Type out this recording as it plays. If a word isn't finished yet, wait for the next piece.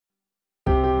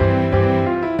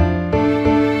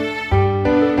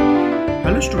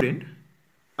Hello student,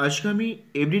 আজকে আমি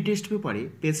every test পেপারে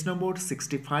পেজ নম্বর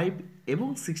 65 এবং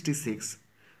 66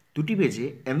 দুটি পেজে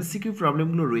এমসিকিউ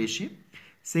প্রবলেমগুলো রয়েছে,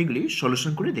 সেইগুলি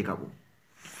সলিউশন করে দেখাবো।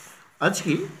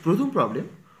 আজকে প্রথম problem,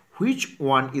 which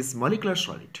one is molecular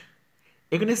solid.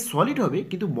 এখানে সলিড হবে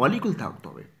কিন্তু মলিকুল থাকতে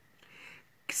হবে।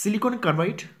 Silicon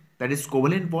carbide, that is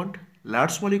covalent bond,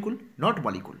 large molecule, not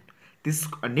molecule, this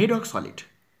net off solid.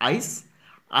 আইস,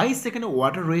 আইস এখানে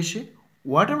ওয়াটার রয়েছে।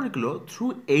 ওয়াটার মলিকুলও থ্রু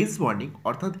এইচ বন্ডিং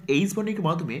অর্থাৎ এইচ বন্ডিংয়ের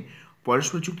মাধ্যমে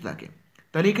পরস্পর যুক্ত থাকে।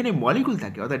 তাহলে এখানে মলিকুল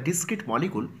থাকে অর্থাৎ discrete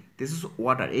molecule, this is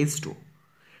water H2।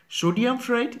 Sodium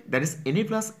fluoride, that is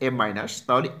Na+M-,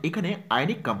 তাহলে এখানে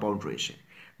আয়নিক কম্পাউন্ড রয়েছে।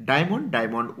 Diamond,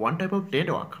 diamond one type of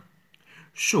network.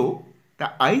 So the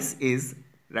ice is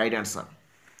right answer.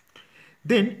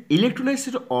 Then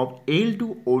electrolysis of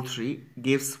Al2O3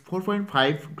 gives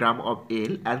 4.5 gram of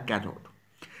Al as cathode.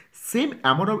 Same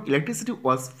amount of electricity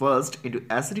was flushed into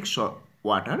acidic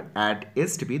water at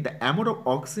STP. The amount of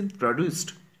oxygen produced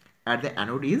at the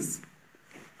anode is,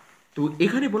 তো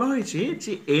এখানে বলা হয়েছে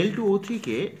যে Al2O3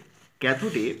 কে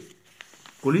ক্যাথোডে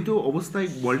গলিত অবস্থায়,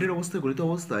 মল্টের অবস্থায়, গলিত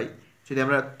অবস্থায় যদি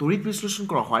আমরা তড়িৎ বিশ্লেষণ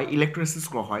করা হয়, ইলেকট্রোলাইসিস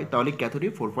করা হয়, তাহলে ক্যাথোডে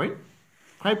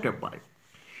 4.5টা পায়।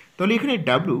 তাহলে এখানে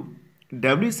ডাব্লিউ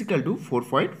ইজ ইকাল টু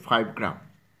 4.5 গ্রাম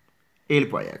এল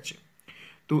পাওয়া যাচ্ছে।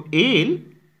 তো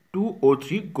Al2O3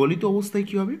 গলিত অবস্থায়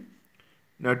কী হবে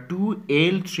না,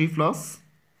 2Al3+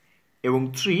 এবং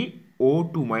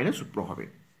 3O2- উপর হবে।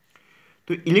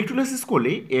 তো ইলেকট্রোলাইসিস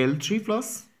করলে Al3+,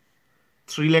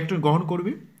 3 ইলেকট্রন গ্রহণ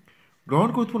করবে, গ্রহণ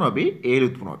করে উৎপন্ন হবে Al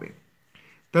উৎপন্ন হবে।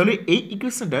 তাহলে এই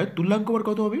ইকুয়েশনটা তুল্যাঙ্ক আবার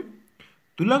কত হবে?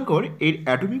 তুল্যাঙ্ক এর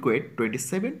atomic wait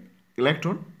 27,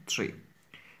 electron 3,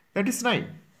 that is 9।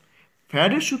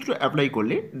 ফ্যারাডের সূত্র অ্যাপ্লাই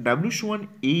করলে ডাব্লিউ সমান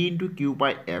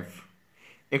E/Q/F।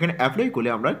 এখানে অ্যাপ্লাই করলে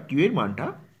আমরা কিউ এর মানটা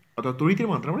অর্থাৎ তড়িতের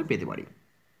মানটা আমরা পেতে পারি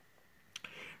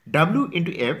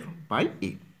W/F/A।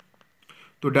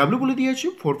 তো ডাব্লিউ বলে দিয়েছি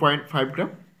 4.5 গ্রাম,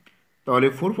 তাহলে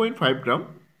 4.5 গ্রাম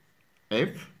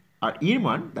এফ আর এর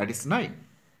মান দ্যাট ইজ 9।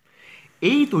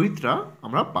 এই তড়িৎটা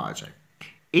আমরা পাওয়া যায়।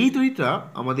 এই তড়িৎটা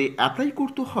আমাদের অ্যাপ্লাই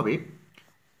করতে হবে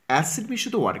অ্যাসিড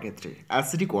মিশ্রিত ওয়াটার ক্ষেত্রে,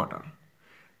 acidic water.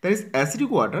 That is acidic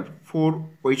water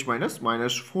 4OH-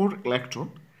 -4 electron,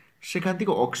 সেখান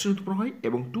থেকে অক্সিজেন উৎপন্ন হয়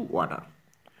এবং 2 ওয়াটার,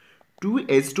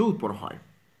 2H2 উৎপন্ন হয়।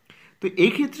 তো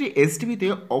এই ক্ষেত্রে এসটিপিতে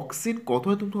অক্সিজেন কত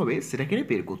আয়তন হবে সেটা এখানে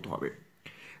বের করতে হবে।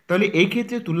 তাহলে এই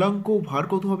ক্ষেত্রে তুল্যাঙ্ক ভার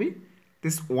কত হবে?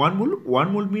 This 1 mole, 1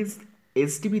 mole means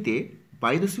এসটিপিতে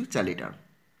 22.4 litre.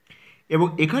 এবং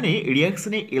এখানে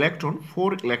রিয়াকশানে ইলেকট্রন 4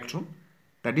 ইলেকট্রন,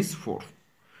 দ্যাট ইজ 4।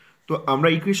 তো আমরা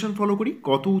ইকুয়েশন ফলো করি,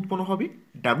 কত উৎপন্ন হবে?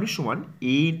 ডাব্লিউ সমান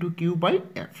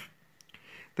E/Q/F।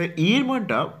 তাই E এর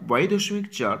মানটা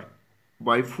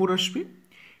 22.4/4 আসবে।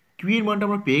 কিউ এর মানটা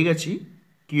আমরা পেয়ে গেছি,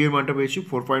 কিউ এর মানটা পেয়েছি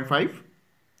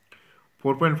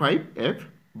 4.5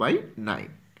 F/9,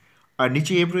 আর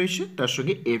নিচে এফ রয়েছে, তার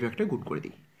সঙ্গে এফ একটা গুণ করে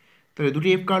দিই, তাহলে দুটি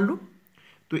এফ কাটলো।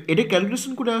 তো এটা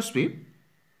ক্যালকুলেশন করে আসবে,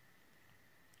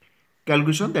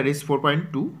 ক্যালকুলেশন দ্যাট ইজ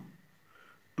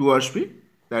 4.2 আসবে,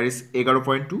 that is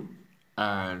 11.2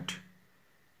 and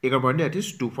 11 that is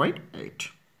 2.8,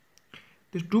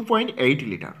 তো 2.8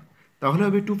 লিটার। তাহলে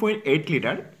হবে 2.8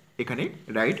 লিটার এখানে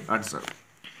right answer,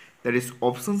 that is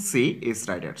option C is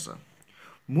right answer.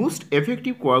 Most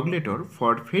effective কোয়াগুলেটর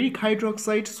for ferric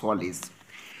hydroxide Saul is,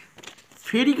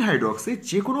 ferric hydroxide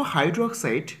যে কোনো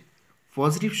হাইড্রোক্সাইড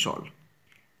পজিটিভ সল,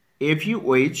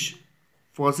 FeOH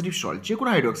positive সল, যে কোনো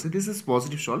hydroxide this is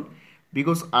positive Saul,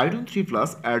 because iron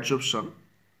 3+ অ্যাডজর্পশন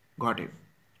ঘটে।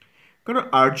 কারণ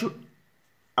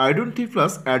iron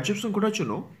 3+ অ্যাডজর্পশন ঘটার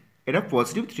জন্য এটা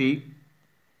পজিটিভ 3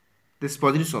 দিস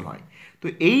পজিটিভ সল হয়। তো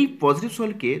এই পজিটিভ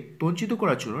সলকে তঞ্চিত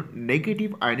করার জন্য নেগেটিভ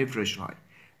আয়নের প্রয়োজন হয়।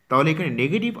 তাহলে এখানে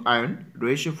নেগেটিভ আয়ন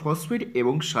রয়েছে ফসফেট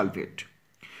এবং সালফেট।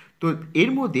 তো এর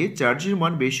মধ্যে চার্জের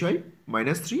মান বেশি হয়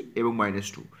 -3 এবং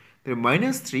 -2, তাহলে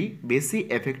 -3 বেশি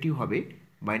এফেক্টিভ হবে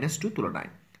 -2 তুলনায়।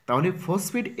 তাহলে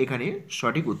ফসফেট এখানে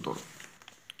সঠিক উত্তর।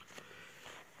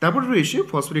 তারপর রয়েছে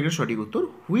ফসফেট এখানে সঠিক উত্তর।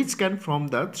 Which can from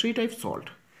the 3 type salt,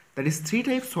 that is 3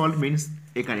 type salt means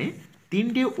এখানে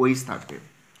 3টে ওইচ থাকবে।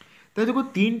 তাই দেখো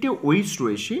 3টে ওইচ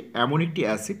রয়েছে এমন একটি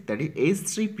অ্যাসিড, দ্যাট ইজ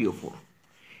H3PO4।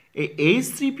 এই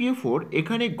H3PO4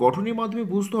 এখানে গঠনের মাধ্যমে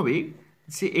বুঝতে হবে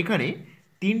যে এখানে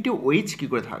 3টে ওইচ কী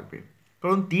করে থাকবে,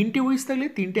 কারণ 3টে ওইচ থাকলে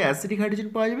 3টে অ্যাসিডিক হাইড্রোজেন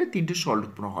পাওয়া যাবে, 3টে সল্ট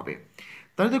উৎপন্ন হবে।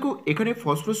 তাহলে দেখো এখানে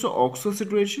ফসফরাস অক্সো অ্যাসিড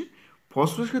রয়েছে,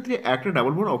 ফসফরাসের ক্ষেত্রে একটা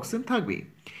ডাবল বন্ড অক্সিজেন থাকবে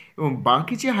এবং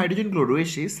বাকি যে হাইড্রোজেনগুলো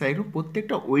রয়েছে সেগুলো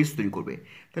প্রত্যেকটা ওইচ তৈরি করবে।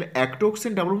 তাহলে একটা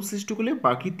অক্সিজেন ডাবল বন্ড সৃষ্টি করলে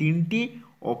বাকি 3টে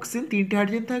অক্সিজেন 3টে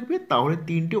হাইড্রোজেন থাকবে, তাহলে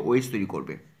 3টে ওইচ তৈরি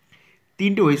করবে,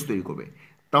 3টে ওইচ তৈরি করবে।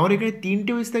 তাহলে এখানে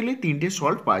 3টে ওইচ থাকলে 3টে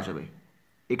সল্ট পাওয়া যাবে,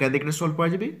 এখান থেকে একটা সল্ট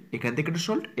পাওয়া যাবে, এখান থেকে একটা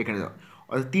সল্ট, এখানে দাও,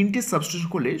 অর্থাৎ তিনটে সাবস্টিটিউশন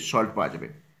করলে সল্ট পাওয়া যাবে।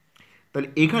 তাহলে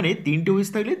এখানে তিনটে ওইচ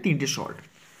থাকলে তিনটে সল্ট।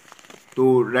 তো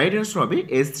রাইট অ্যান্সার হবে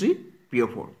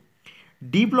S3PO4।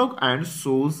 D block ion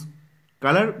shows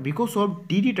colour because of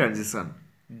DD transition.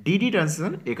 DD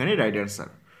transition এখানে right answer.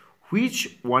 Which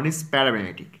one is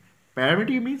paramagnetic?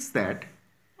 Paramagnetic means that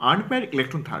unpair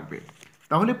electron থাকবে।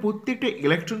 তাহলে প্রত্যেকটা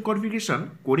ইলেকট্রন কনফিগারেশন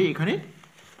করে এখানে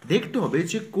দেখতে হবে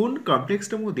যে কোন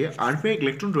কমপ্লেক্সটার মধ্যে আনপেয়ার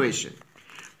ইলেকট্রন রয়েছে।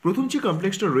 প্রথম যে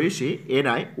কমপ্লেক্সটা রয়েছে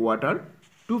Ni ওয়াটার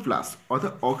 2+,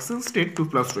 অর্থাৎ অক্সিজেন স্টেট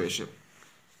 2+ রয়েছে।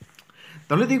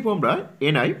 তাহলে দেখবো আমরা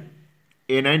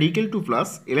Ni nickel 2+,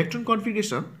 electron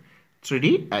configuration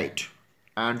 3d8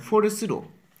 and 4s0।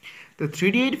 তো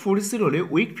 3d8 4s0 হলে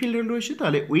উইক ফিল্ড রয়েছে,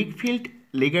 তাহলে উইক ফিল্ড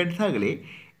লিগ্যান্ড থাকলে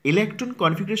ইলেকট্রন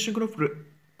কনফিগারেশন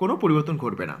কোনো পরিবর্তন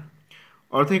ঘটবে না,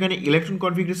 অর্থাৎ এখানে ইলেকট্রন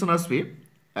কনফিগারেশন আসবে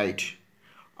 8,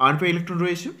 আনপেয়ার ইলেকট্রন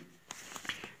রয়েছে।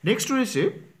 নেক্সট রয়েছে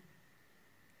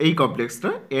এই কমপ্লেক্সটা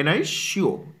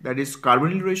NiCO, দ্যাট ইজ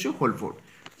কার্বনিল রয়েছে হোল 4,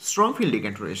 স্ট্রং ফিল্ড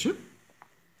লিগ্যান্ড রয়েছে।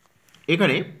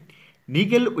 এখানে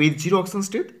nickel with 0 oxygen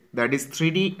state, that is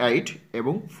 3d8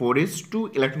 এবং 4s2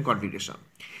 ইলেকট্রন কনফিগারেশন।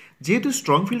 যেহেতু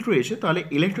স্ট্রং ফিল্ড রয়েছে তাহলে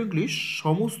ইলেকট্রনগুলি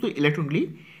সমস্ত ইলেকট্রনগুলি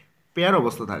পেয়ার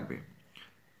অবস্থা থাকবে।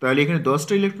 তাহলে এখানে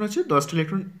 10টা ইলেকট্রন আছে, 10টা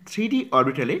ইলেকট্রন 3d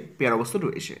অরবিটালে পেয়ার অবস্থা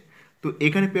রয়েছে। তো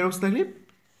এখানে পেয়ার অবস্থা থাকলে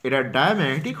এটা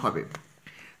ডায়াম্যাগনেটিক হবে।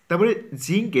 তারপরে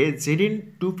জিঙ্কে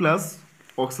Zn2+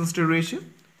 অক্সিজেন স্টেট রয়েছে,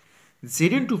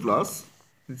 Zn2+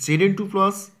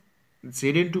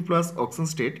 oxygen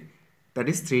state, that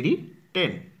is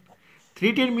 3d10।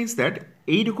 310 means that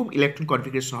এইরকম ইলেকট্রন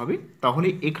কনফিগারেশন হবে, তাহলে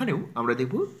এখানেও আমরা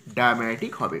দেখব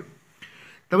ডায়াম্যাগনেটিক হবে।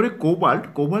 তারপরে কোবাল্ট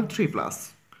 3+,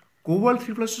 কোবাল্ট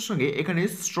 3+এর সঙ্গে এখানে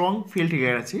স্ট্রং ফিল্ড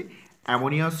লিগ্যান্ড আছে,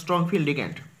 অ্যামোনিয়া স্ট্রং ফিল্ড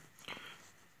লিগ্যান্ড।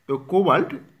 তো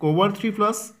cobalt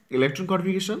 3+ electron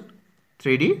configuration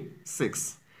 3d6।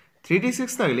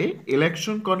 3d6 থাকলে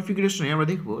ইলেকট্রন কনফিগারেশনে আমরা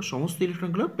দেখব সমস্ত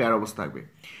ইলেকট্রনগুলো পেয়ার অবস্থা থাকবে।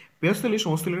 পেয়ার থাকলে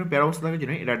সমস্ত ইলেকট্রন পেয়ার অবস্থা থাকার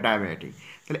জন্য এটা ডায়াম্যাগনেটিক।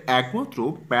 তাহলে একমাত্র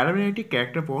প্যারাম্যাগনেটিক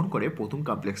ক্যারেক্টার বহন করে প্রথম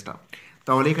কমপ্লেক্সটা।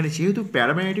 তাহলে এখানে যেহেতু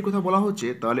প্যারাম্যাগনেটিক কথা বলা হচ্ছে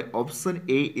তাহলে option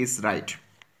A is right.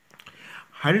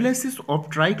 Hydrolysis of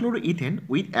ট্রাইক্লোরোইথেন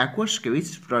with aqueous কেউইচ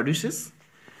produces.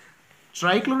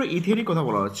 ট্রাইক্লোরোইথেনের কথা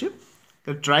বলা হচ্ছে,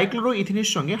 তাহলে ট্রাইক্লোরোইথেনের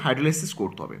সঙ্গে হাইড্রোলাইসিস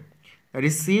করতে হবে। That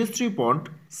is CH3 bond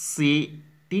C,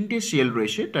 তিনটে Cl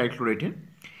রয়েছে ট্রাইক্লোরোইথেন,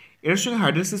 এর সঙ্গে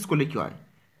হাইড্রোলাইসিস করলে কী হয়?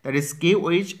 That is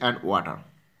KOH and water.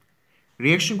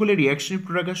 Reaction করলে রিয়াকশনের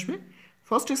প্রোডাক্ট আসবে।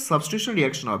 ফার্স্টে সাবস্টিটিউশন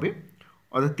রিয়াকশন হবে,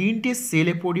 অর্থাৎ তিনটে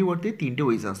সেলের পরিবর্তে তিনটে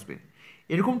ওইচ আসবে।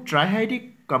 এরকম ট্রাইহাইড্রিক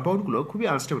কম্পাউন্ডগুলো খুবই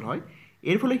আনস্টেবল হয়,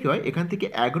 এর ফলে কী হয়? এখান থেকে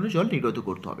অ্যাগ্রো জল নির্গত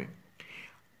করতে হবে।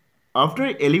 আফটার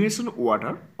এলিমিনেশন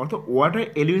ওয়াটার, অর্থাৎ ওয়াটার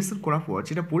এলিমিনেশন করার পর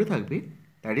যেটা পড়ে থাকবে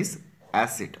that is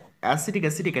acid. Acetic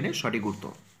acid এখানে সঠিক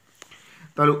উত্তর।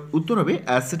 তাহলে উত্তর হবে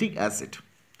acetic acid.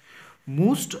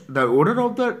 Most the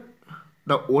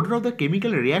order of the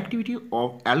chemical reactivity of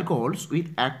alcohols with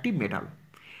active metal.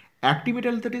 Active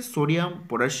metal that is sodium,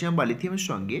 potassium বা লিথিয়ামের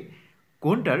সঙ্গে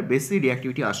কোনটার বেশি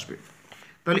রিয়াক্টিভিটি আসবে?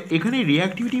 তাহলে এখানে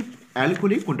রিয়াক্টিভিটি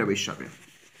অ্যালকোহলে কোনটা বেশি হবে?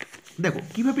 দেখো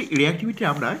কীভাবে রিয়াক্টিভিটি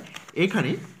আমরা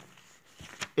এখানে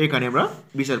আমরা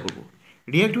বিচার করব।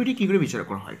 রিয়াক্টিভিটি কী করে বিচার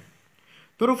করা হয়?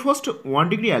 ধরো first 1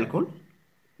 degree alcohol,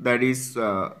 that is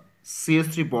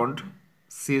CH3 bond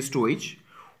CH2OH,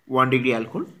 1 degree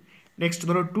alcohol. Next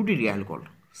ধরো 2 degree alcohol,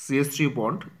 CH3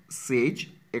 bond CH,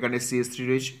 এখানে CH3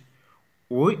 রয়েছে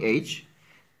OH।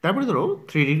 তারপরে ধরো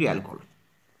 3 degree alcohol,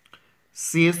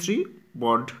 CH3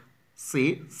 bond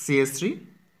CH3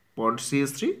 bond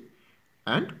CH3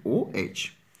 and OH।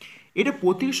 এটা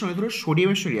প্রত্যেকের সঙ্গে ধরো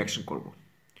সোডিয়ামের সঙ্গে রিয়াকশন করব।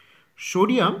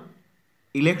 সোডিয়াম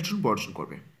ইলেকট্রন বর্জন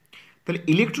করবে, তাহলে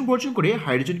ইলেকট্রন বর্জন করে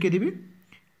হাইড্রোজেনকে দেবে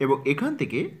এবং এখান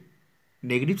থেকে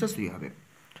নেগেটিভ চার্জ তৈরি হবে।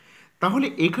 তাহলে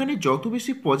এখানে যত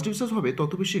বেশি পজিটিভ চার্জ হবে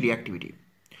তত বেশি রিয়াক্টিভিটি।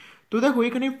 তো দেখো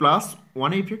এখানে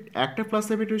 +1 এফেক্ট, একটা প্লাস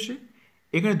এফেক্ট রয়েছে,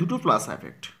 এখানে দুটো প্লাস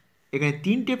এফেক্ট, এখানে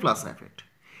তিনটে প্লাস এফেক্ট।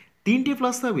 তিনটে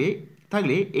প্লাস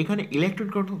থাকলে এখানে ইলেকট্রন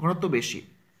ঘনত্ব বেশি,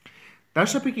 তার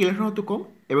সাপেক্ষে ইলেকট্রন ঘনত্ব কম,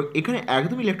 এবং এখানে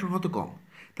একদম ইলেকট্রন ঘনত্ব কম।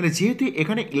 তাহলে যেহেতু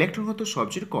এখানে ইলেকট্রন ঘনত্ব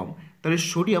সবচেয়ে কম, তাহলে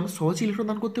সোডিয়াম সহজে ইলেকট্রন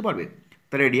দান করতে পারবে।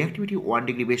 তাহলে রিয়াক্টিভিটি 1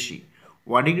 ডিগ্রি বেশি,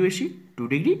 1 ডিগ্রি বেশি, 2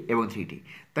 ডিগ্রি এবং 3D।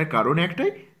 তার কারণ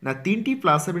একটাই না, তিনটি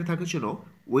প্লাস এফেক্ট থাকার জন্য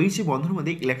ওই যে বন্ধনের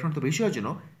মধ্যে ইলেকট্রন ঘনত্ব বেশি হওয়ার জন্য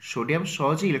সোডিয়াম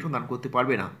সহজে ইলেকট্রন দান করতে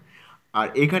পারবে না। আর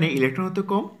এখানে ইলেকট্রন ঘনত্ব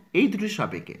কম, এই দুটির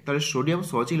সাপেক্ষে তাহলে সোডিয়াম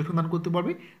সহজে ইলেকট্রন দান করতে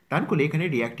পারবে, দান করলে এখানে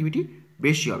রিয়াক্টিভিটি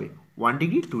বেশি হবে, 1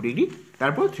 ডিগ্রি, 2 ডিগ্রি,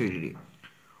 তারপর 3 ডিগ্রি।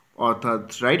 অর্থাৎ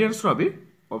রাইট অ্যান্সার হবে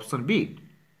option B.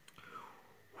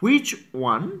 Which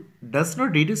one does not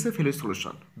reduce A fellow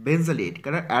solution? বেনজালিয়েট,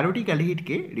 কারণ অ্যারোটিক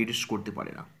অ্যালডিহাইডকে রিডিউস করতে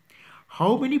পারে না।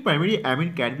 How many primary amine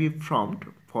can be formed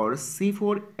for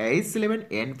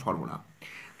C4H11N formula?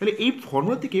 তাহলে এই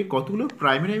ফর্মুলা থেকে কতগুলো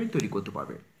প্রাইমারি অ্যামিন তৈরি করতে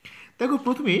পারবে। দেখো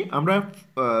প্রথমে আমরা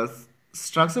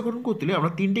স্ট্রাকচার গঠন করতে হলে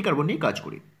আমরা 3টে কার্বন নিয়ে কাজ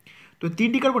করি। তো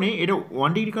 3টে কার্বনে এটা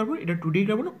 1 ডিগ্রি কার্বন, এটা 2 ডিগ্রি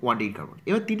কার্বন, 1 ডিগ্রি কার্বন।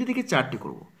 এবার 3টে থেকে 4টে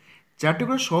করবো। 4টে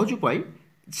করার সহজ উপায়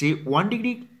যে 1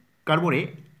 ডিগ্রি কার্বনে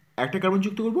একটা কার্বন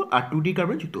যুক্ত করবো আর 2 ডিগ্রি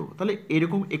কার্বন যুক্ত করবো। তাহলে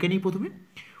এরকম এখানেই প্রথমে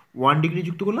 1 ডিগ্রি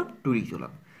যুক্ত করলাম, 2 ডিগ্রি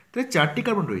করলাম। তাহলে 4টে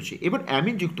কার্বন রয়েছে, এবার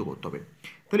অ্যামিন যুক্ত করতে হবে।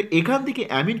 তাহলে এখান থেকে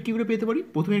অ্যামিন কী করে পেতে পারি,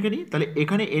 প্রথমে এখানে তাহলে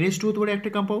এখানে NH2 হতে পারে একটা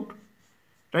কম্পাউন্ড,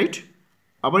 রাইট।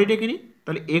 আবার এটা এখানে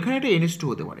তাহলে এখানে একটা NH2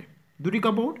 হতে পারে, দুটি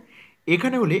কম্পাউন্ড।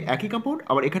 এখানে হলে একই কম্পাউন্ড,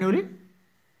 আবার এখানে হলে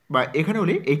বা এখানে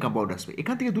হলে এই কম্পাউন্ড আসবে,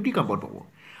 এখান থেকে দুটি কম্পাউন্ড পাবো।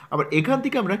 আবার এখান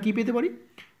থেকে আমরা কি পেতে পারি,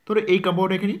 ধরো এই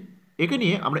কম্পাউন্ড এখানে, এখানে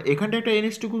নিয়ে আমরা এখানটা একটা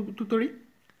NH2 তুলতে পারি,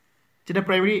 যেটা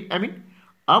প্রাইমারি অ্যামিন।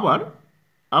 আবার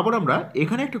আবার আমরা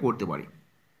এখানে একটা করতে পারি,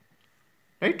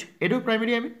 রাইট, এটাও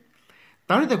প্রাইমারি অ্যামিন।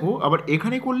 তাহলে দেখো আবার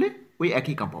এখানে করলে ওই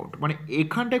একই কম্পাউন্ড, মানে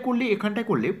এখানটায়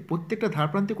করলে প্রত্যেকটা ধার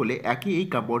প্রান্তে করলে একই এই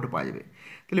কম্পাউন্ড পাওয়া যাবে।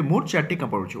 তাহলে মোট 4টে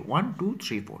কম্পাউন্ড হচ্ছে 1 2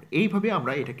 3 4। এইভাবে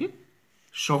আমরা এটাকে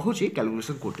সহজে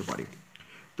ক্যালকুলেশন করতে পারি।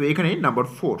 তো এখানে number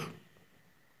 4,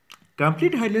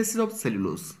 complete hydrolysis of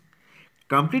cellulose.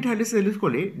 Complete hydrolysis cellulose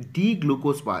করলে ডি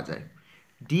গ্লুকোজ পাওয়া যায়,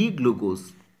 ডি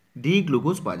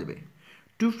গ্লুকোজ পাওয়া যাবে।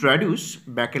 To produce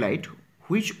Bakelite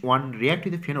which one react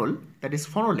with phenol, that is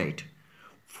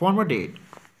formaldehyde,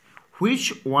 which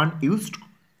one used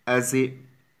as a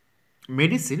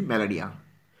medicine malaria,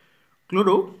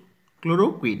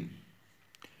 chloroquine.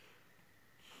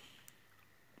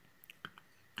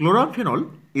 Chloramphenol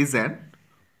is an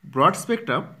broad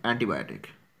spectrum antibiotic.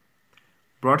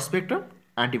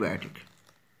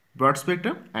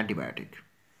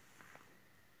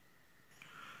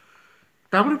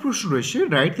 তারপরে প্রশ্ন রয়েছে,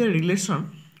 write the relation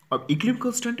of equilibrium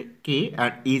constant K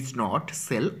and is not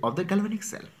sell of the galvanic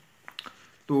sell.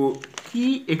 তো কি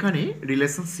এখানে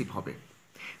relationship হবে,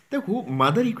 দেখো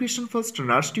mother equation first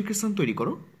last equation তৈরি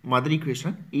করো। মাদার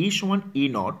ইকুয়েশন E সমান E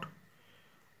not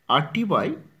RT by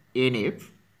NF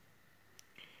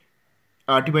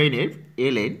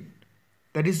ln,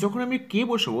 that is যখন আমি কে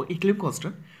বসাবো ইকুইলিব্রিয়াম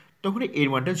কনস্ট্যান্ট তখন এর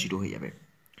মানটা 0 হয়ে যাবে।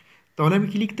 তাহলে আমি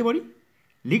কি লিখতে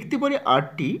পারি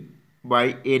RT বাই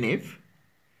NF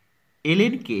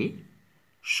ln কে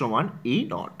সমান E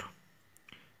নট।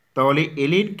 তাহলে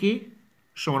ln কে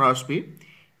সমান আসবে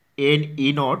n E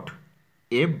not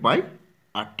F by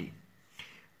RT।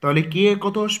 তাহলে কে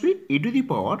কত আসবে, e to the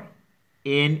power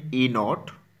n E not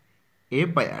F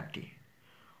by RT।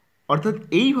 অর্থাৎ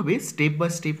এইভাবে স্টেপ বাই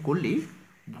স্টেপ করলে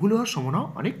ভুল হওয়ার সম্ভাবনা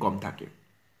অনেক কম থাকে।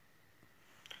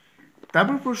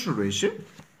 তারপর প্রশ্ন রয়েছে,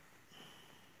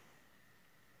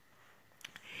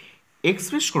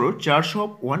 এক্সপ্রেস করো charge of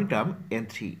 1 gram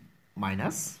N3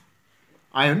 minus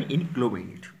ion in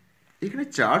কিলোমিনিট। এখানে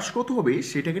চার্জ কত হবে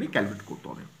সেটা এখানে ক্যালকুলেট করতে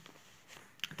হবে।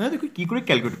 তাহলে দেখো কী করে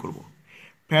ক্যালকুলেট করব,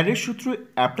 ফ্যারাডের সূত্র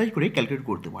অ্যাপ্লাই করে ক্যালকুলেট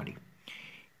করতে পারি।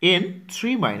 N3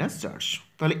 মাইনাস চার্জ,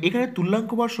 তাহলে এখানে তুল্যাঙ্ক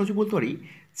বার সহজে বলতে পারি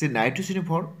যে নাইট্রোজেনের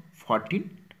ভর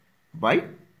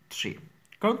 14/3,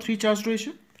 কারণ 3 চার্জ রয়েছে।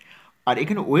 আর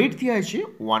এখানে ওয়েট দেওয়া হয়েছে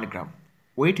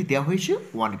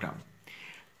 1 গ্রাম,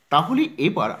 তাহলে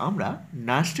এবার আমরা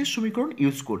নাস্টের সমীকরণ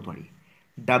ইউজ করতে পারি।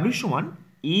 W সমান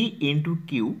E into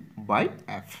Q by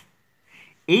F.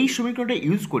 এই সমীকরণটা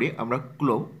ইউজ করে আমরা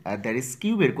দ্যাট ইজ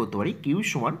কিউ বের করতে পারি। কিউ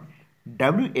সমান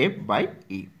WF বাই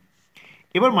E।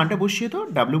 এবার মানটা বসিয়ে দাও,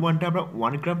 W মানটা আমরা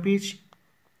 1 গ্রাম পেয়েছি,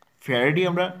 ফ্যারাডে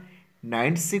আমরা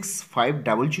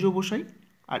 96500 বসাই,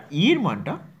 আর E এর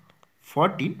মানটা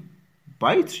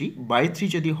 14/3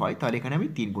 যদি হয় তাহলে এখানে আমি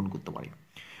 3 গুণ করতে পারি।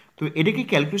 তো এটাকে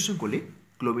ক্যালকুলেশন করলে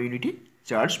কিলোমিটার ইউনিটে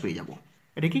চার্জ পেয়ে যাব,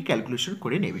 এটাকে ক্যালকুলেশন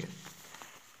করে নেবে।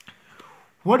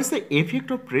 What is the effect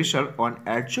of pressure on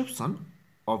অ্যাডজর্পশন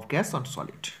of gas on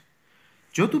solid.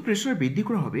 যত প্রেশার বৃদ্ধি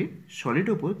করা হবে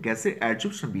সলিডের উপর গ্যাসের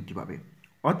অ্যাডজর্পশন বৃদ্ধি পাবে,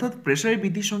 অর্থাৎ প্রেশারের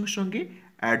বৃদ্ধির সঙ্গে সঙ্গে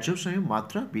অ্যাডজর্পশনের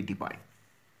মাত্রা বৃদ্ধি পায়।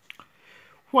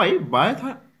 Why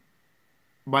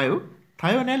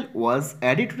বায়োথায়োনেল was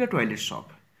added to the toilet shop,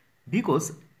 because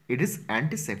it is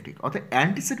antiseptic, অর্থাৎ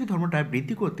অ্যান্টিসেপটিক ধর্মটা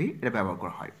বৃদ্ধি করতে এটা ব্যবহার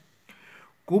করা হয়।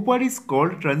 Copper is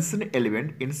called transition element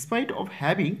in spite of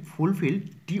having fulfilled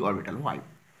d orbital. Why?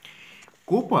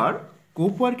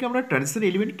 কোপারকে আমরা ট্রানজিশন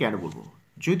এলিমেন্ট কেন বলবো,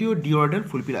 যদিও ডি অর্বিটাল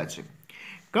ফুলফিল আছে,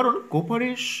 কারণ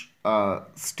কোপারের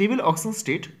স্টেবল অক্সিজেন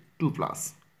স্টেট 2+,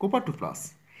 কোপার 2+।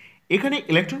 এখানে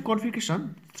ইলেকট্রন কনফিগারেশন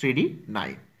 3d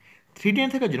নাই, 3d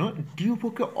থাকার জন্য ডি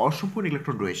উপকে অসম্পূর্ণ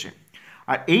ইলেকট্রন রয়েছে,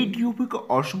 আর এই ডি উপকে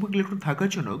অসম্পূর্ণ ইলেকট্রন থাকার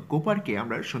জন্য কোপারকে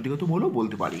আমরা সন্ধিগত মৌল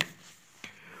বলতে পারি।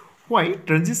 Why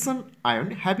transition ion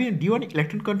having d1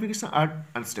 electron configuration are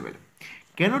unstable?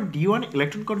 কেন d1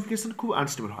 ইলেকট্রন কনফিগারেশন খুব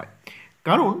আনস্টেবল হয়,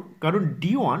 কারণ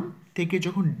d1 থেকে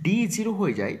যখন d0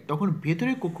 হয়ে যায় তখন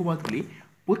ভেতরের কক্ষপথগুলি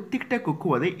প্রত্যেকটা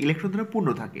কক্ষপথে ইলেকট্রন দ্বারা পূর্ণ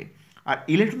থাকে, আর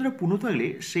ইলেকট্রন দ্বারা পূর্ণ থাকলে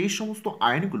সেই সমস্ত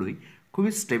আয়নগুলোই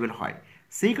খুবই স্টেবল হয়।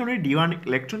 সেই কারণে D1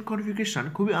 ইলেকট্রন কনফিগারেশন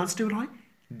খুবই আনস্টেবল হয়।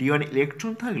 D1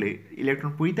 ইলেকট্রন থাকলে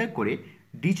ইলেকট্রন পরিত্যাগ করে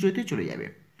D0-তে চলে যাবে,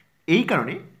 এই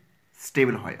কারণে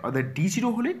স্টেবল হয়। অর্থাৎ D0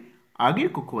 হলে আগের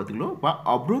কক্ষপথগুলো বা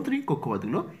অভ্যন্তরীণ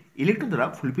কক্ষপথগুলো ইলেকট্রন দ্বারা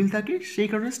ফুলফিল থাকে, সেই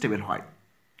কারণে স্টেবল হয়।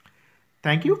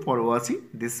 Thank you for watching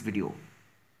this video.